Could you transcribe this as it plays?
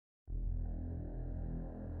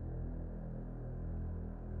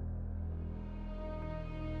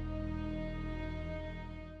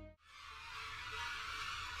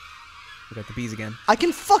We got the bees again. I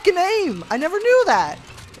can fucking aim! I never knew that!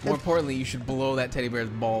 More importantly, you should blow that teddy bear's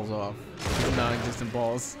balls off. Non-existent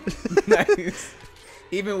balls. Nice.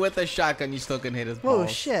 Even with a shotgun, you still can hit his balls. Whoa,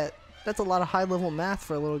 shit. That's a lot of high-level math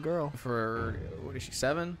for a little girl. For, what is she,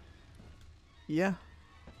 7? Yeah.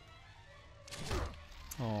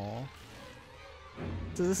 Aww.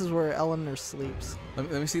 So this is where Eleanor sleeps. Let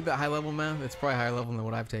me see the high-level math. It's probably higher level than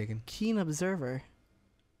what I've taken. Keen observer.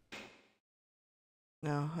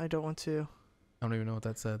 No, I don't want to. I don't even know what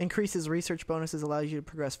that said. Increases research bonuses, allows you to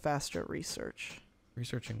progress faster at research.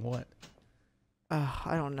 Researching what?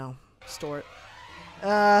 I don't know. Store it.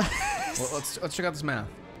 Well, let's check out this math.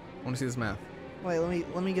 I want to see this math. Wait,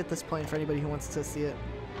 let me get this playing for anybody who wants to see it.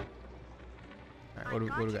 All right, what do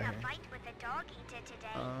we got here?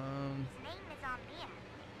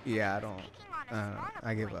 Yeah, I don't.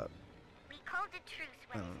 I give up.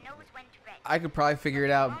 I could probably figure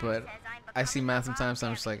it out, but I see math sometimes, so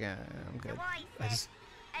I'm just like, I'm good. I just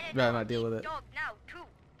rather not deal with it.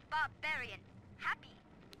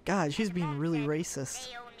 God, she's being really racist.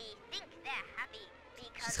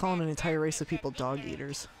 She's calling an entire race of people dog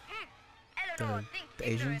eaters. The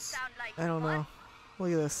Asians? I don't know.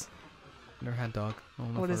 Look at this. Never had dog. I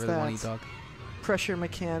don't know What if is I really want to eat that? dog. Pressure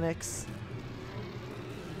mechanics.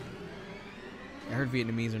 I heard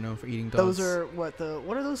Vietnamese are known for eating dogs. Those are what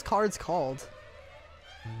are those cards called?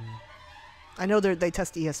 I know they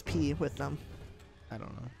test ESP with them. I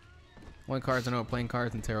don't know. One cards I know are playing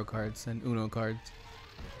cards and tarot cards and Uno cards.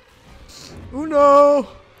 Uno!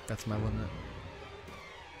 That's my limit.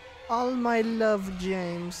 All my love,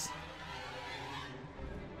 James.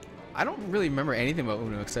 I don't really remember anything about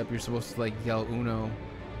Uno except you're supposed to like yell Uno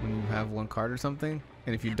when you have one card or something,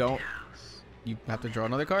 and if you don't, you have to draw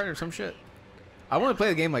another card or some shit. I want to play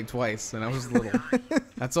the game like twice, and I was little.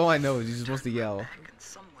 That's all I know is you're supposed to yell.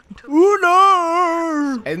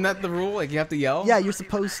 Uno! Isn't that the rule? Like you have to yell? Yeah, you're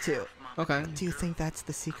supposed to. Okay. Do you think that's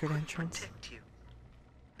the secret entrance?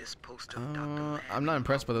 I'm not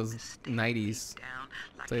impressed by those 90s.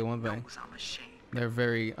 I'll tell you one thing. They're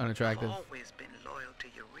very unattractive.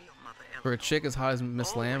 For a chick as hot as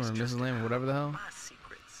Miss Lamb or Mrs. Lamb or whatever the hell.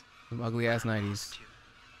 Some ugly ass 90s.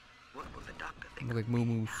 Look like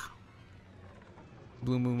moo-moos.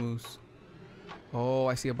 Blue moo-moos. Oh,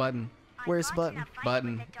 I see a button. Where's the button?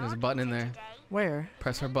 Button. There's a button in there. Where?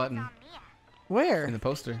 Press her button. Where? In the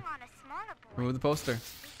poster. Remove the poster.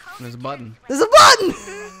 And there's a button. There's a button!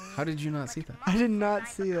 How did you not see that? I did not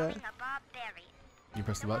see that. You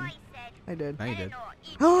pressed the button? I did. Now you did.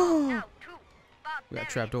 Oh! We got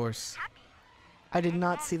trapdoors. I did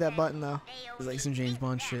not see that button though. It's like some James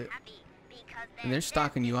Bond shit. And they're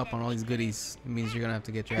stocking you up on all these goodies. It means you're gonna have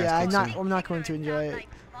to get your ass Yeah, kicked soon. I'm not going to enjoy it.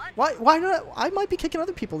 Why not? I might be kicking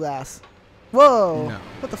other people's ass. Whoa! No.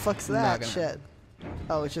 What the fuck's Not that gonna shit?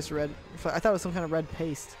 Oh, it's just red. I thought it was some kind of red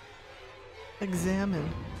paste. Examine.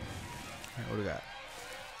 Alright, what do we got?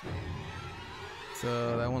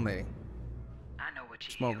 So that one lady. I know what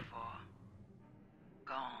you're Smoking. here for.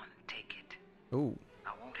 Go on, take it. Ooh,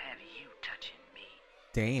 I won't have you touching me.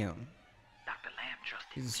 damn. Dr. Lamb trusted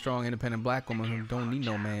She's a me. strong, independent black woman who don't need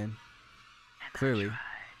no man. And I Clearly. tried.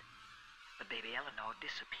 But baby Eleanor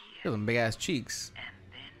disappeared. She has some big ass cheeks. And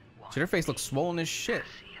then one Shit, her face day, looks swollen as shit. I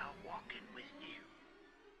see her walking with you.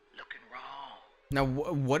 Looking wrong. Now,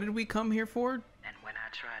 what did we come here for? And when I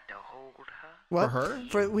tried to hold her, What?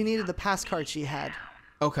 her? We needed the pass card she had.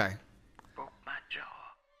 Okay. broke my jaw.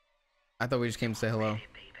 I thought we just came to say hello. Ready,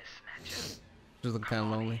 baby snatcher. Just looking kind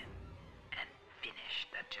of lonely. And finish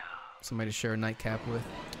the job. Somebody to share a nightcap with.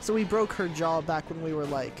 So we broke her jaw back when we were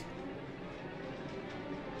like.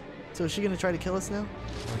 So is she gonna try to kill us now?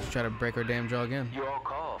 Why don't you try to break her damn jaw again? Your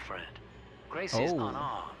call, friend. Gracie is Oh.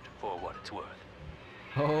 unarmed for what it's worth.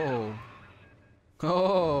 Oh.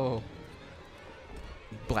 Oh.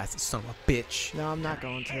 You blasted son of a bitch. No, I'm not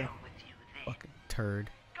going to. With you then. Fucking turd.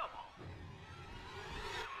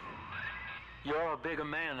 You're a bigger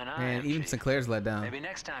man than I Man, am. even Chief. Sinclair's let down. Maybe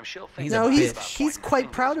next time she'll think He's No, a he's bitch. he's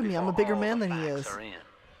quite proud of me. I'm a bigger man than he is.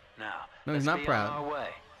 Now, No, he's let's not be proud. on our way.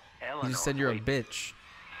 You Eleanor's just said you're a waiting. bitch.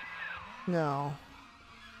 No.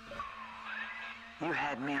 You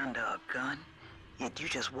had me under a gun, yet you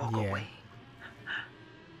just walk Yeah. away.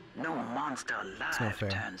 No monster alive not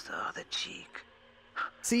fair. turns the other cheek.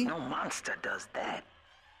 See, No monster does that.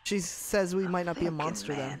 she says we might not be a Thinking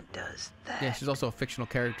monster man then. does that. Yeah, she's also a fictional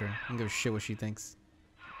character. I don't give a shit what she thinks.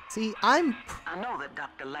 See, I'm. I know that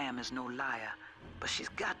Dr. Lamb is no liar, but she's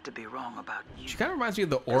got to be wrong about you. She kind of reminds me of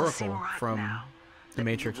the Doesn't seem Oracle right from now. The Let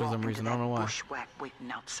me Matrix for walk some into reason. I don't know that why. bushwhack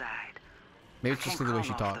waiting outside. Maybe it's I just can't the way she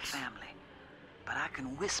call off talks. The family, but I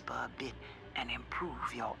can whisper a bit and improve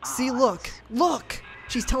your See, odds. look.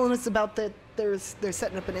 She's telling us about that they're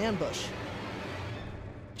setting up an ambush.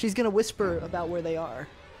 She's gonna whisper about where they are.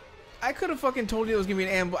 I could have fucking told you there was gonna be an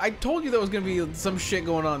ambush. I told you there was gonna be some shit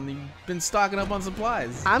going on. You've been stocking up on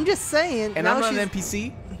supplies. I'm just saying. And I'm not an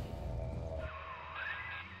NPC.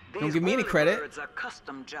 Don't give me any credit. Are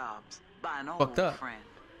custom jobs by an Fucked old up. friend.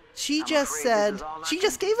 She I'm just afraid said. this is all I She can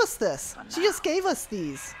just do gave us this. for She now. just gave us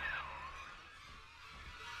these.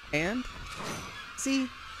 And See,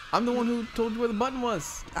 I'm the one who told you where the button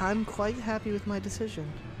was. I'm quite happy with my decision.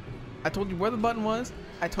 I told you where the button was.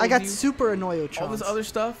 I told I got you super Annoyotrons. all this other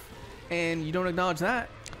stuff, and you don't acknowledge that.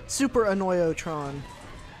 Super Annoyotron.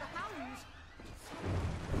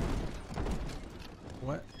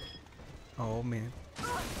 What? Oh man.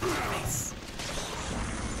 Nice.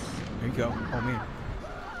 There you go. Oh man.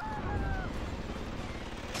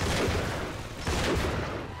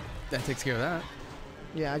 That takes care of that.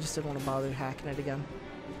 Yeah, I just didn't want to bother hacking it again.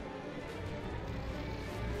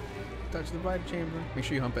 Touch the vibe chamber. Make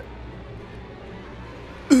sure you hump it.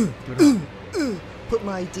 Give it a hump. Put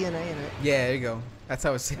my DNA in it. Yeah, there you go. That's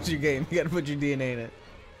how it saves your game. You gotta put your DNA in it.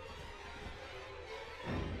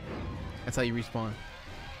 That's how you respawn.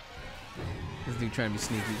 This dude trying to be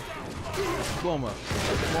sneaky. Blow him up.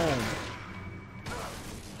 Boom.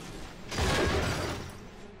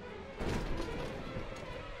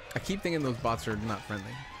 I keep thinking those bots are not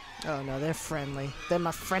friendly. Oh no, they're friendly. They're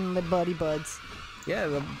my friendly buddy buds. Yeah,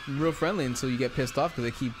 they're real friendly until you get pissed off because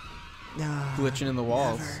they keep glitching in the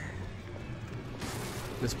walls. Never.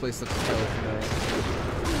 This place looks killer today.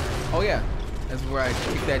 Oh yeah, that's where I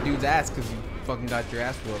kicked that dude's ass because you fucking got your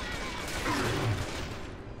ass whooped.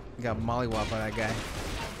 You got mollywopped by that guy.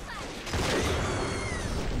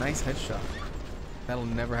 Nice headshot. That'll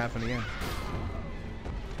never happen again.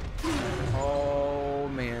 Oh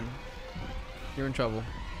man, you're in trouble.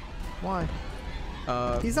 Why?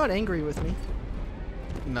 He's not angry with me.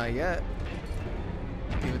 Not yet.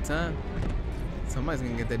 Give it time. Somebody's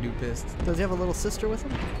gonna get that dude pissed. Does he have a little sister with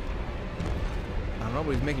him? I don't know,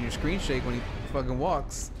 but he's making your screen shake when he fucking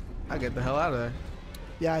walks. I get the hell out of there.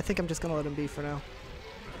 Yeah, I think I'm just gonna let him be for now.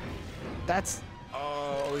 That's.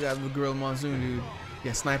 Oh, we got the Gorilla Monsoon, dude.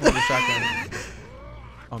 Yeah, sniper with a shotgun.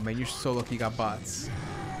 Oh man, you're so lucky you got bots.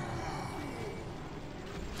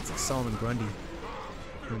 It's like Solomon Grundy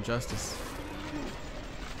from Injustice.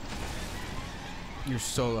 You're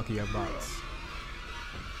so lucky you have bots.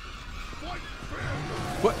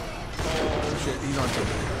 What? Oh shit, he's on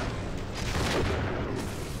something.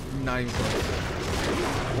 Not even close.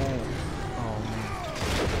 Oh man.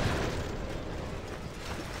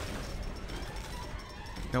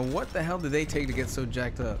 Now what the hell did they take to get so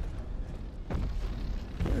jacked up?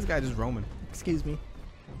 This guy just roaming. Excuse me.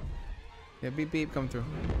 Yeah, beep beep, come through.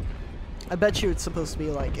 I bet you it's supposed to be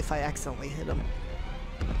like if I accidentally hit him,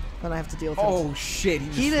 then I have to deal with it. Oh shit, He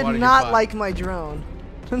just did swatted your not bot. like my drone.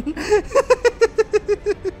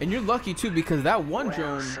 And you're lucky too because that one Well,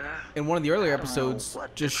 drone sir, in one of the earlier I don't know episodes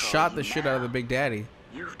what to just call shot you the shit out of now. the Big Daddy.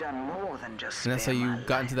 You've done more than just And that's how spare you my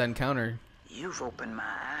got into life. that encounter. You've opened my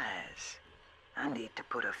eyes. I need to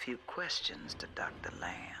put a few questions to Dr.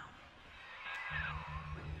 Lamb.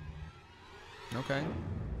 Okay.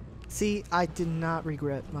 See, I did not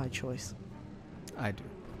regret my choice. I do.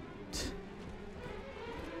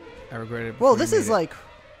 I regret it. Well, before this you is made it. like,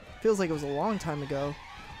 feels like it was a long time ago.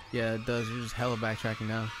 Yeah, it does. You're just hella backtracking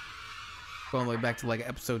now. Going all the way back to like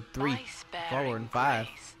episode 3, By sparing 4, and 5.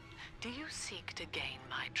 grace, do you seek to gain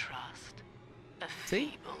my trust? A See?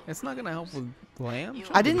 feeble It's not gonna help with Lamb. You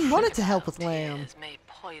She I don't give a didn't shit. want it to help with Lamb. tears may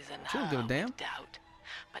poison She don't her give a with damn. doubt,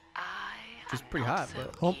 but I She's am pretty not hot, so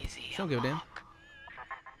but Oh, easy she don't give a damn. mock.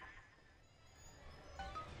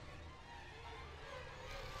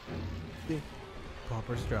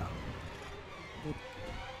 Pauper's drop.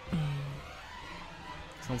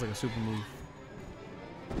 Sounds like a super move.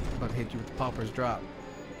 About to hit you with the Pauper's drop.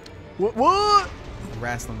 What?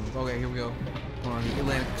 Wrestling. Okay, here we go. Hold on,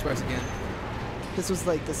 Atlantic Express again. This was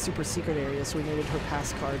like the super secret area, so we needed her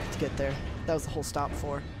pass card to get there. That was the whole stop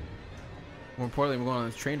for. More importantly, we're going on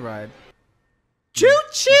this train ride. Choo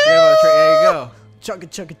Forget about the train. There you go. Chugga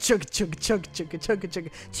chugga chugga chugga chugga chugga chugga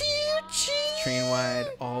chugga. Choo choo. Train ride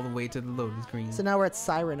all the way to the loading screen. So now we're at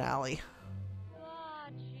Siren Alley.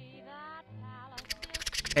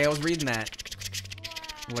 Hey, I was reading that.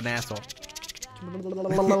 What an asshole.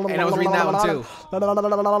 And I was reading that one too.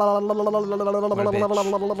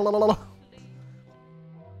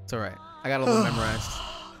 It's alright. I got a little memorized.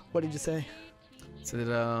 What did you say? It said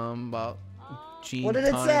about gene What did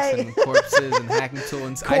it tonics say? and corpses and hacking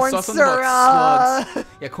tools. I Corn saw something about slugs. syrup.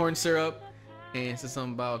 Yeah, corn syrup. And it said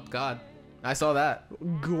something about God. I saw that.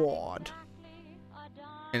 God.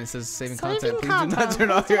 And it says saving content. Please do not turn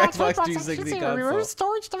off your Xbox 360 console.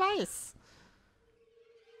 storage device.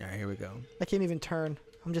 Alright, here we go. I can't even turn.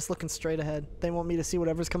 I'm just looking straight ahead. They want me to see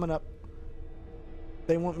whatever's coming up.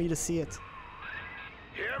 They want me to see it.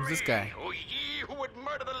 Who's this guy? O ye who would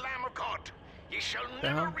murder the Lamb of God, ye shall Uh-huh.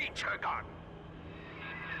 never reach her garden.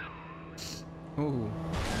 Ooh.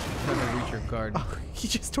 Never reach your garden. He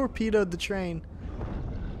just torpedoed the train.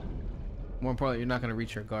 More importantly, you're not gonna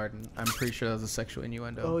reach your garden. I'm pretty sure that was a sexual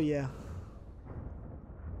innuendo. Oh yeah.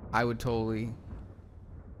 I would totally.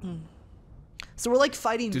 So we're like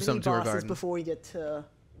fighting Do mini something to her bosses garden. before we get to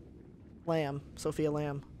Sophia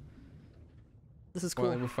Lamb. This is cool.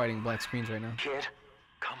 Well, we're fighting black screens right now. Kid,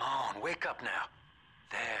 come on, wake up now.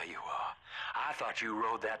 There you are. I thought you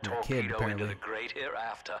rode that You're a torpedo kid, into apparently. the great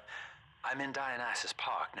hereafter. I'm in Dionysus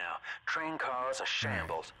Park now. Train cars are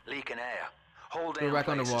shambles, leaking air. Whole damn We're back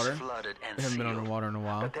place underwater. is flooded and We haven't been sealed. underwater in a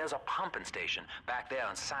while. But there's a pumping station back there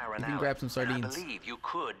in Siren You can Alley, grab some and sardines. I believe you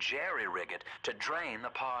could jerry-rig it to drain the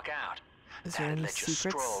park out. Is there That'd any let you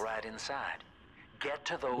secrets? stroll right inside. Get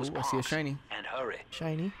to those Ooh, I see a pumps shiny. and hurry.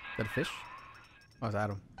 Shiny. Is that a fish? Oh, it's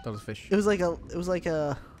Adam. That was a fish. It was like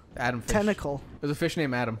a Adam fish. tentacle. It was a fish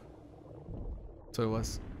named Adam. That's what it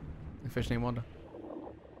was. A fish named Wanda.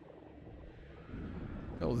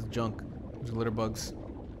 That was junk. Those litter bugs.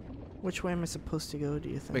 Which way am I supposed to go, do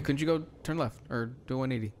you think? Wait, couldn't you go turn left or do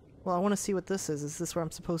 180? Well, I want to see what this is. Is this where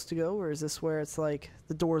I'm supposed to go, or is this where it's like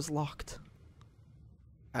the door's locked?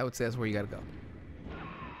 I would say that's where you gotta go.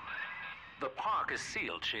 The park is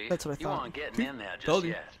sealed, Chief. That's what I You thought. aren't getting in there just Told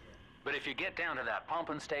you. yet. But if you get down to that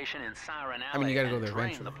pumping station in Siren Alley I mean, you gotta go and there drain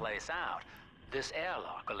eventually. the place out, this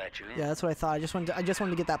airlock will let you in. Yeah, that's what I thought. I just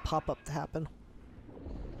wanted to get that pop-up to happen.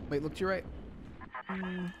 Wait, look to your right.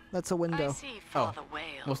 That's a I window. see Father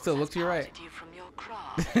Wales Well, still, look has to your right. parted you from your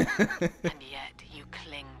craft, and yet you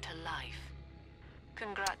cling to life.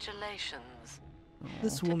 Congratulations.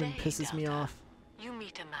 This woman Today, pisses me Delta, off. You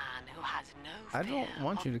meet a man who has no I fear don't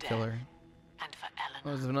want of you to death. kill her. And for Oh,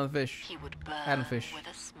 Eleanor, there's another fish. he would burn Adam fish. with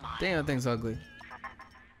a smile. Damn, that thing's ugly.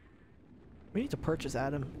 We need to purchase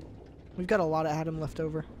Adam. We've got a lot of Adam left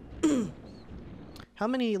over. How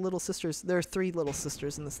many little sisters? There are 3 little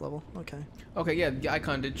sisters in this level. Okay. Okay, yeah, the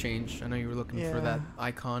icon did change. I know you were looking for that Yeah.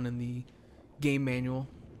 icon in the game manual.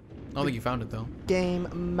 I don't think you found it though. Game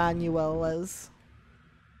Manuelas.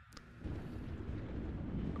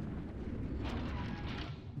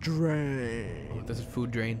 Drain. Oh, this is food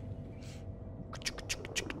drain.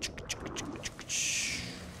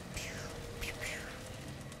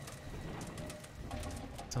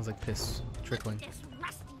 Sounds like piss trickling. This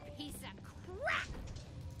rusty piece of crap.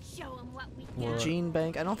 Show 'em what we What? got. Gene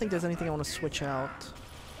Bank. I don't think there's anything I want to switch out.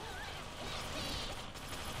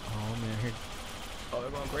 Oh man, here. Oh, they're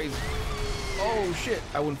going crazy. Oh shit!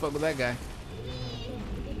 I wouldn't fuck with that guy.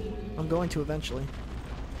 I'm going to eventually.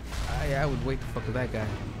 I would wait to fuck with that guy.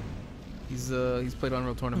 He's played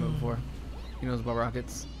Unreal Tournament before. He knows about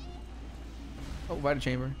rockets. Oh, Vita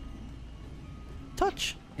Chamber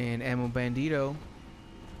Touch. and Ammo Bandito.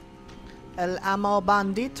 El Amo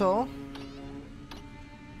Bandito.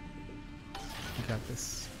 You got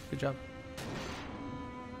this. Good job.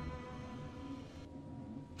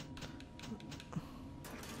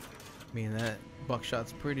 I mean, that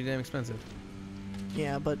buckshot's pretty damn expensive.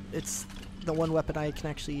 Yeah, but it's the one weapon I can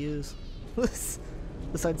actually use.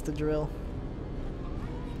 Besides the drill.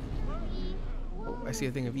 Oh, I see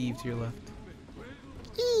a thing of Eve to your left.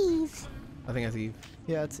 Eve. I think that's Eve.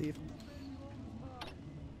 Yeah, it's Eve.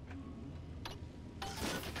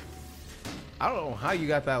 I don't know how you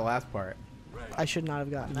got that last part. I should not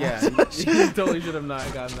have gotten Yeah, that. you totally should have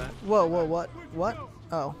not gotten that. Whoa, what? What?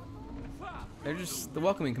 Oh. They're just the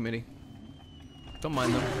welcoming committee. Don't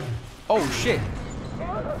mind them. Oh shit!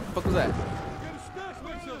 What the fuck was that?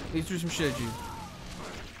 They threw some shit at you.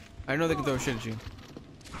 I know they can throw shit at you.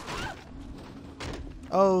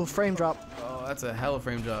 Oh, frame drop. Oh, that's a hell of a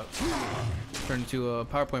frame drop. Turned into a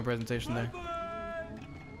PowerPoint presentation there.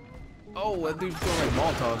 Oh, that dude's throwing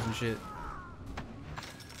like Molotovs and shit.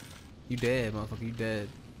 You dead, motherfucker. You dead.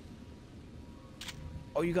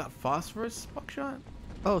 Oh, you got phosphorus buckshot?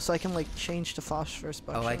 Oh, so I can like change to phosphorus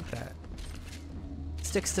buckshot. I like that.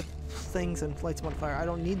 Sticks to things and lights them on fire. I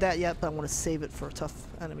don't need that yet, but I want to save it for a tough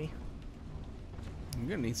enemy. You're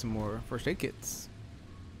gonna need some more first aid kits.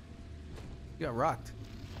 You got rocked.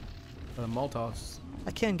 By the Molotovs.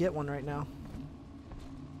 I can get one right now.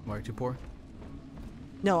 Why are you too poor?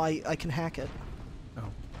 No, I can hack it. Oh.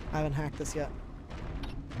 I haven't hacked this yet.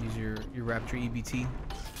 Use your Rapture EBT.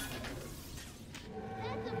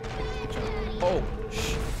 Oh,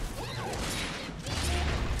 shit.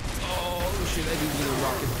 Oh, shit, that dude's gonna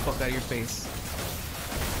rocket the fuck out of your face.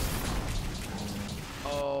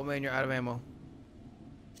 Oh man, you're out of ammo.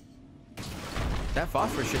 That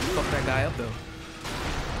phosphorus shit fucked that guy up though.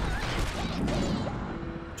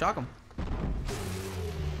 Shock him.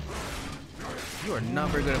 You are not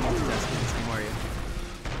very good at multitasking in this game, are you?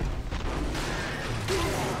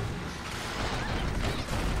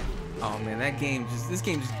 Oh man, this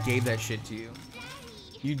game just gave that shit to you.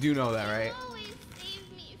 You do know that, right?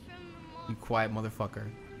 You quiet motherfucker.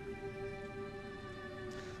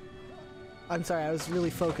 I'm sorry, I was really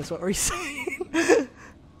focused. What were you saying?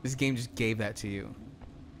 This game just gave that to you.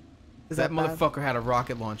 Is that bad? motherfucker had a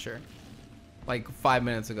rocket launcher like 5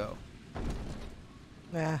 minutes ago.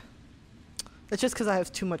 Nah. It's just because I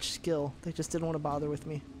have too much skill. They just didn't want to bother with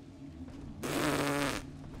me.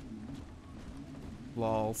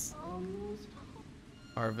 Lols.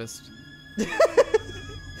 Harvest.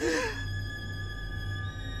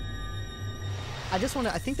 I just want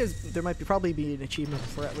to. I think there might probably be an achievement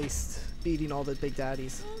for at least beating all the big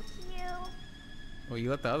daddies. Well, you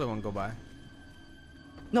let the other one go by.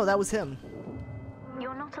 No, that was him.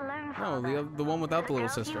 You're not alone, No, Father. the one without the little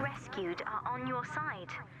girls sister. you rescued are on your side.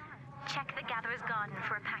 Check the Gatherer's Garden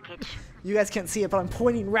for a package. You guys can't see it, but I'm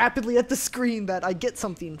pointing rapidly at the screen that I get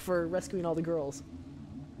something for rescuing all the girls.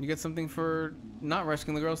 You get something for not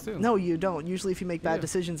rescuing the girls too. No, you don't. Usually, if you make bad do.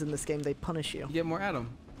 decisions in this game, they punish you. You get more Adam.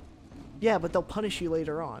 Yeah, but they'll punish you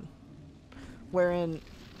later on. Wherein,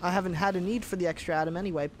 I haven't had a need for the extra Adam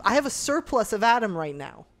anyway. I have a surplus of Adam right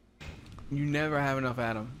now. You never have enough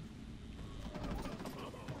Adam.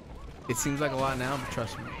 It seems like a lot now, but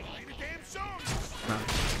trust me. No.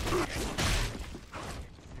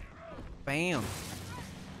 Bam.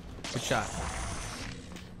 Good shot.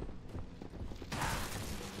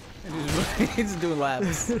 He's just doing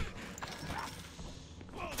laps.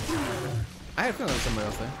 I had a feeling there was somebody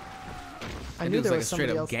else there. I That knew dude's there like was a straight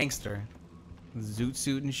somebody up else. gangster. Zoot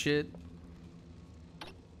suit and shit.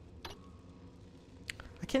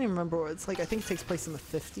 I can't even remember what it's like. I think it takes place in the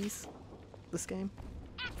 50s. This game.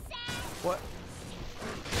 What?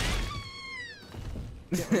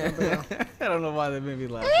 Can't remember now. I don't know why that made me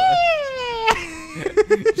laugh.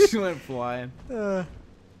 She went flying. What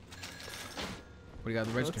do you got at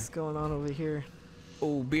the register? What's going on over here?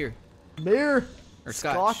 Oh, beer. Beer. Or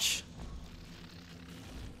scotch.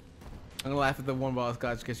 I'm gonna laugh at the one bottle of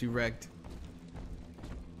scotch because you wrecked.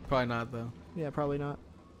 Probably not though. Yeah, probably not.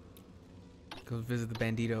 Go visit the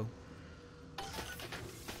bandito. I'm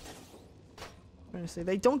trying to say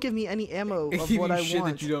they don't give me any ammo of Give what you I shit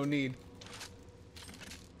want. that you don't need.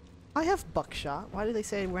 I have buckshot. Why did they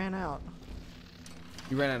say I ran out?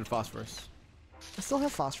 You ran out of phosphorus I still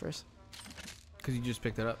have phosphorus. because you just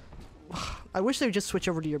picked it up. I wish they would just switch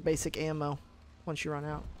over to your basic ammo once you run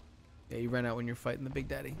out. Yeah, you ran out when you're fighting the big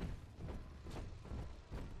daddy.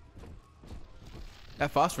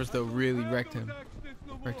 That phosphorus though really wrecked him.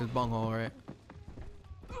 Wrecked his bunghole, right?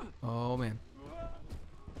 Oh man.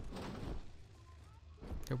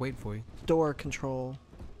 They're waiting for you. Door control.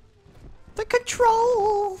 The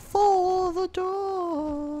control for the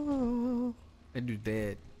door. That dude's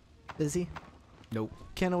dead. Is he? Nope.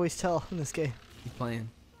 Can't always tell in this game. He's playing.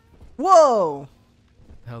 Whoa!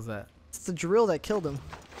 The hell's that? It's the drill that killed him.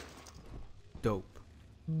 Dope.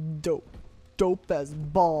 Dope. Dope as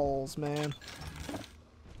balls, man.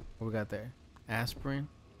 What we got there? Aspirin?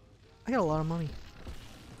 I got a lot of money.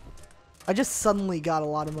 I just suddenly got a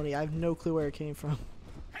lot of money. I have no clue where it came from.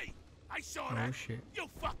 Hey, I saw Oh that. shit. You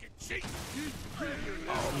fucking cheat.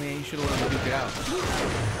 Oh man, you should have let him duke it out.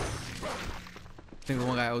 I think the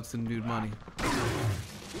one guy owed some dude money.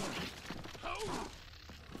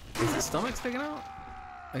 Is his stomach sticking out?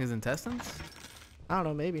 Like his intestines? I don't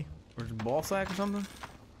know, maybe. Or his ball sack or something?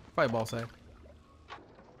 Probably ball sack.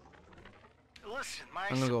 Listen, my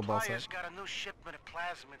I'm gonna go ball supplier's sack. got a new shipment of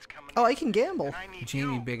plasmids coming Oh, in, I can gamble. and I need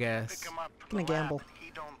Jamie, you big to ass. pick 'em up from Gonna the lab gamble. at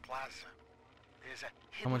Hedon Plaza. There's a How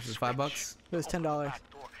hidden much is it, $5 bucks? It was Open the $10.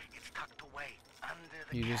 back door. It's tucked away under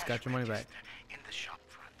the You just cash got your money back. register in the shop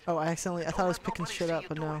front. Oh, I accidentally. I thought I was Don't let picking nobody shit see up, you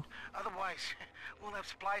but do no. it. Otherwise, we'll have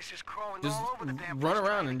splices crawling Just all over the damn run place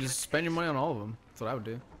around trying and to just get a spend your taste. money on all of them. That's what I would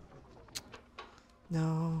do.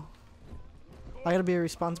 No. I gotta be a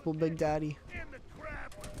responsible big daddy. In the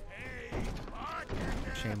crap. Hey,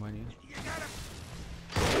 partner. Shame on you. You gotta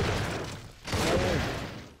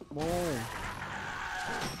Whoa.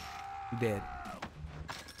 You dead.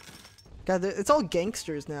 God, it's all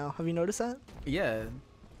gangsters now. Have you noticed that? Yeah.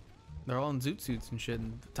 They're all in zoot suits and shit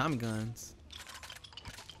and Tommy guns.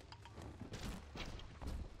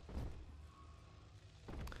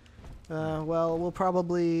 Well, we'll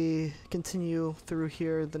probably continue through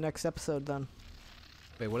here the next episode then.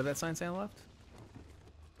 Wait, what did that sign say on the left?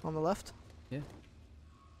 On the left?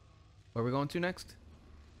 Where are we going to next?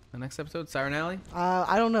 The next episode, Siren Alley.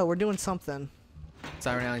 I don't know. We're doing something.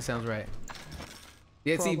 Siren Alley sounds right.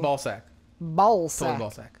 Yeah, see, Probably. ball sack. Ball Totally sack.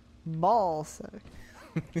 ball sack. Ball sack.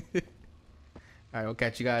 All right, we'll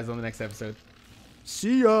catch you guys on the next episode.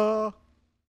 See ya.